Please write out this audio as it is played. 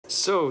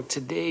So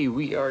today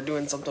we are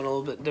doing something a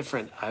little bit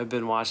different. I've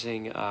been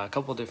watching a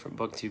couple different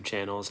booktube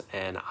channels,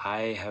 and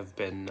I have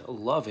been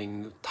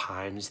loving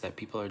times that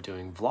people are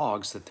doing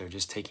vlogs that they're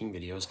just taking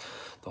videos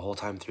the whole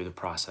time through the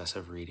process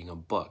of reading a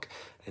book.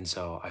 And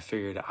so I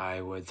figured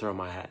I would throw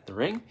my hat in the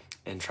ring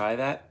and try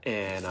that.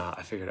 And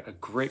I figured a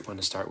great one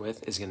to start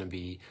with is going to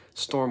be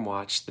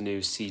Stormwatch, the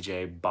new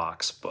CJ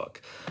Box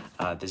book.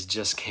 This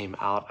just came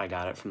out. I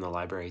got it from the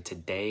library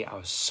today. I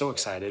was so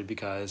excited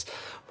because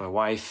my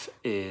wife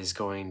is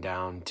going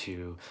down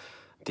to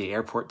the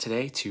airport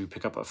today to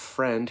pick up a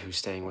friend who's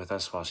staying with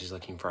us while she's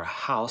looking for a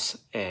house.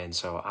 And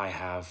so I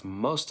have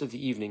most of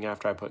the evening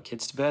after I put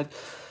kids to bed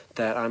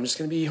that I'm just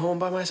going to be home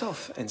by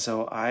myself. And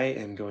so I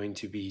am going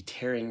to be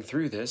tearing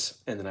through this.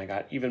 And then I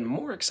got even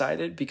more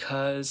excited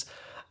because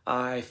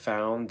I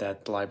found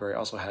that the library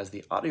also has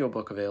the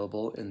audiobook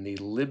available in the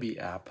Libby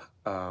app.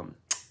 I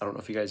don't know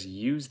if you guys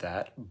use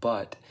that,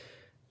 but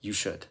you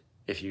should.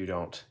 If you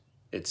don't,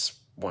 it's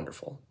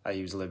wonderful. I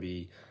use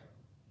Libby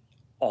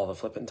all the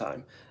flipping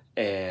time.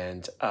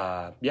 And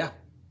yeah,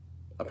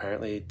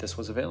 apparently this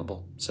was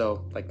available.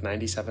 So like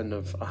 97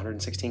 of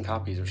 116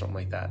 copies or something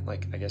like that.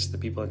 Like, I guess the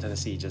people in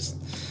Tennessee just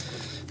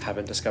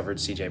haven't discovered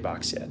CJ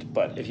Box yet.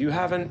 But if you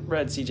haven't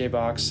read CJ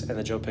Box and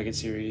the Joe Pickett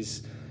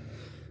series,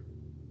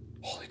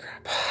 holy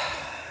crap,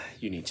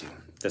 you need to.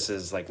 This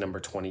is like number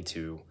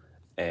 22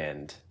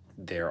 and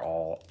they're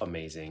all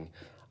amazing.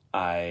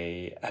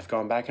 I have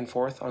gone back and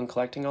forth on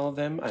collecting all of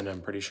them, and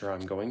I'm pretty sure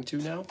I'm going to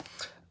now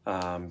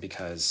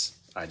because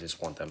I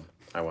just want them.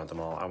 I want them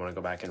all. I want to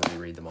go back and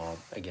reread them all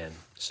again.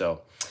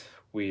 So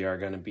we are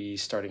going to be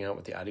starting out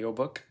with the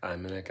audiobook. I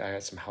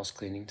got some house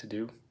cleaning to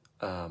do.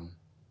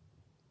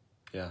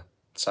 Yeah,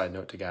 side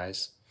note to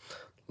guys,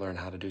 learn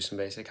how to do some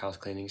basic house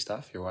cleaning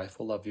stuff. Your wife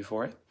will love you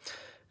for it.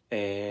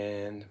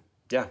 And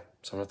yeah,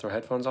 so I'm going to throw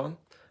headphones on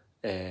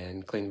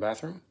and clean the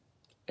bathroom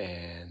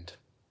and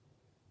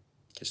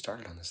get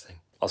started on this thing.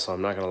 Also,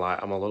 I'm not going to lie,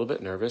 I'm a little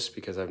bit nervous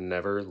because I've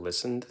never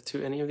listened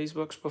to any of these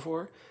books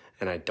before,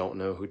 and I don't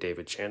know who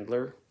David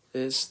Chandler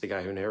is, the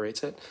guy who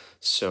narrates it.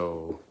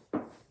 So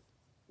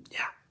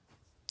yeah,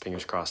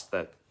 fingers crossed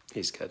that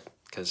he's good,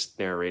 because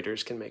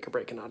narrators can make or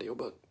break an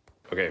audiobook.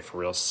 Okay, for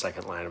real,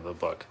 second line of the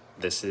book.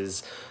 This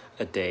is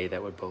a day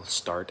that would both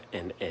start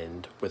and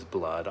end with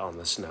blood on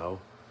the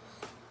snow.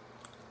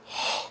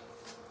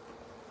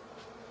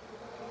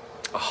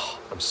 Oh,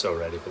 I'm so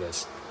ready for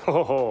this.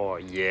 Oh,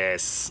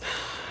 yes.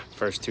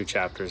 First 2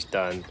 chapters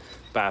done.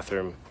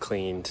 Bathroom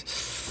cleaned.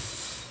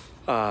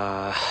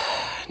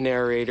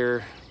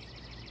 Narrator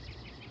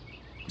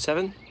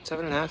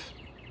 7.5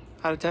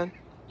 out of 10.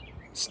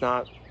 It's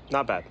not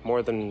bad.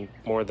 More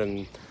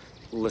than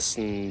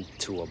listen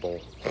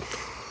toable.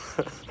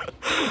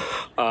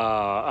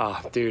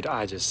 Dude,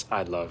 I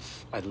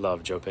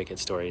love Joe Pickett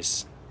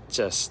stories.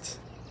 Just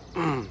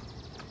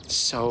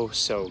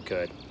so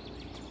good.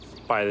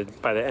 By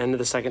the end of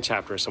the second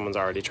chapter, someone's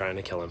already trying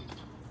to kill him.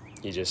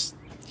 You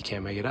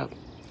can't make it up.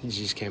 You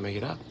just can't make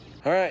it up.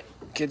 All right,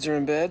 kids are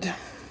in bed.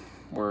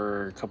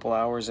 We're a couple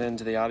hours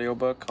into the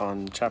audiobook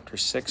on chapter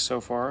 6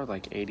 so far,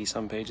 like 80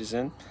 some pages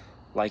in.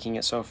 Liking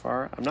it so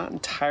far. I'm not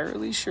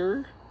entirely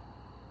sure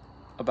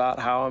about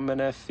how I'm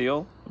gonna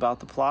feel about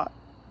the plot.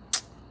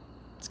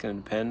 It's gonna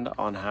depend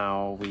on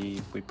how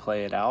we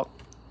play it out.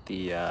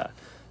 The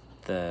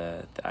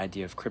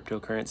idea of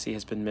cryptocurrency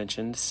has been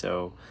mentioned,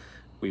 so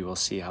we will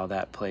see how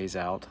that plays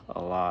out. A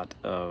lot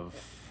of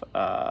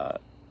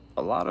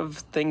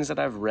things that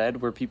I've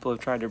read where people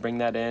have tried to bring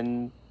that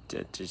in,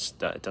 it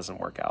just it doesn't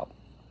work out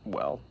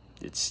well.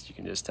 You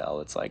can just tell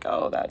it's like,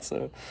 oh, that's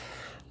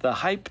the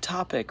hype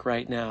topic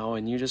right now,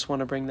 and you just want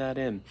to bring that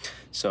in.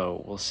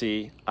 So we'll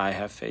see. I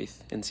have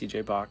faith in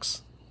CJ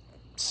Box,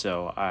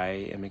 so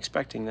I am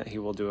expecting that he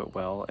will do it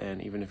well,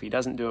 and even if he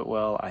doesn't do it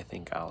well, I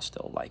think I'll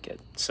still like it.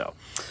 So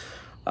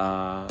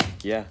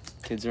yeah,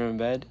 kids are in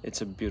bed.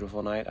 It's a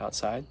beautiful night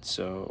outside,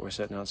 so we're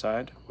sitting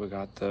outside. We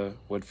got the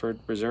Woodford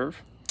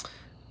Reserve,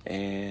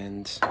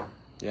 and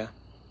yeah,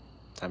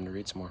 time to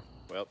read some more.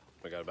 Well,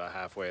 we got about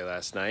halfway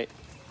last night.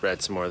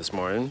 Read some more this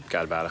morning.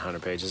 Got about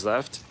 100 pages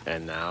left,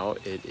 and now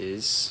it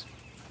is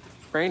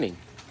raining.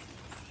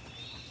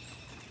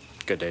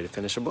 Good day to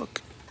finish a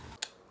book.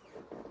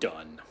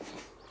 Done.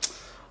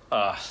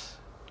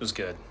 It was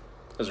good.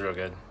 It was real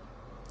good.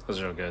 It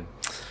was real good.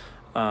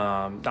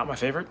 Not my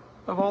favorite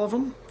of all of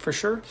them, for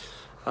sure.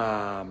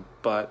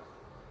 But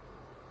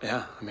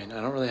yeah, I mean,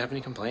 I don't really have any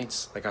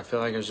complaints. Like, I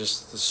feel like it was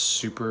just a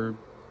super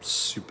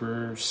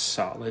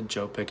solid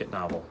Joe Pickett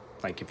novel.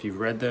 Like, if you've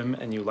read them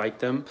and you like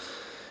them,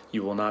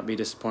 you will not be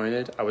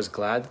disappointed. I was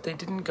glad that they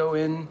didn't go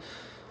in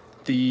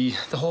the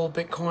whole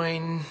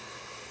Bitcoin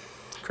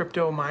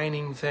crypto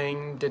mining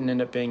thing didn't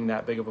end up being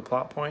that big of a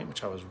plot point,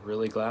 which I was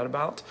really glad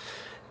about.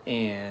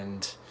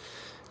 And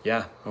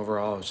yeah,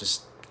 overall, it was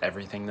just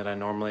everything that I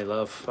normally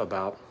love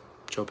about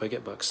Joe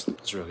Pickett books.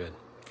 It's real good.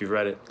 If you've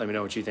read it, let me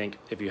know what you think.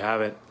 If you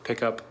haven't,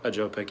 pick up a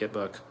Joe Pickett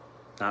book.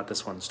 Not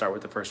this one. Start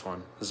with the first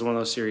one. This is one of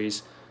those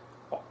series.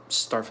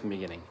 Start from the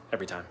beginning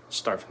every time.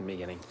 Start from the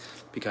beginning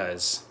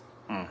because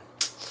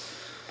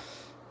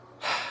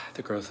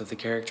the growth of the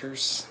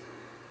characters.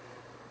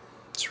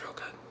 It's real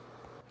good.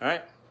 All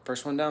right,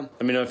 first one down.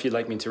 Let me know if you'd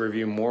like me to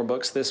review more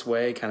books this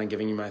way, kind of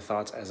giving you my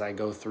thoughts as I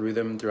go through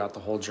them throughout the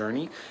whole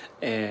journey.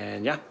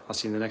 And yeah, I'll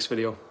see you in the next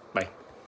video. Bye.